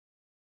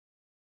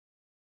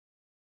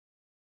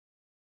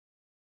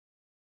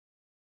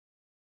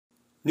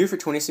New for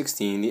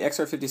 2016, the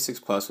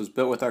XR-56 Plus was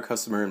built with our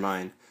customer in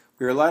mind.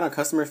 We relied on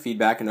customer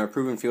feedback and our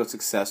proven field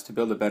success to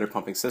build a better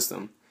pumping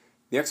system.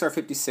 The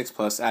XR-56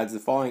 Plus adds the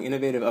following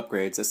innovative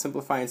upgrades that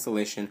simplify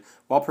installation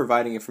while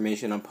providing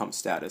information on pump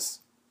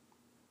status.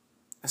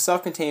 A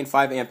self-contained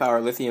 5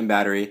 amp-hour lithium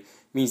battery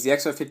means the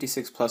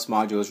XR-56 Plus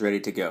module is ready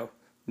to go.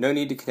 No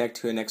need to connect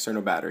to an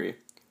external battery.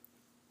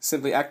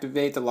 Simply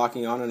activate the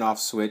locking on and off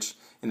switch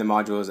and the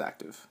module is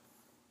active.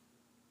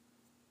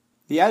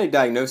 The added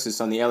diagnosis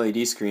on the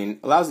LED screen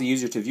allows the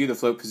user to view the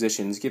float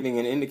positions, giving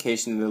an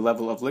indication of the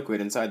level of liquid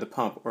inside the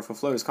pump or if a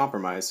float is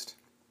compromised.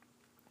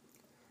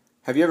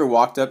 Have you ever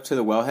walked up to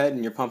the wellhead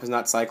and your pump is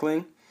not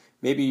cycling?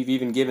 Maybe you've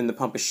even given the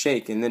pump a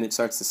shake and then it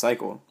starts to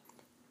cycle.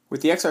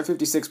 With the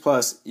XR-56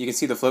 Plus, you can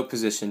see the float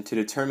position to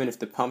determine if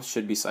the pump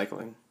should be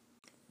cycling.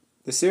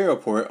 The serial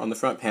port on the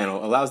front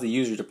panel allows the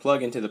user to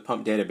plug into the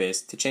pump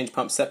database to change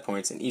pump set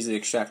points and easily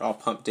extract all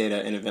pump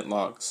data and event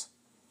logs.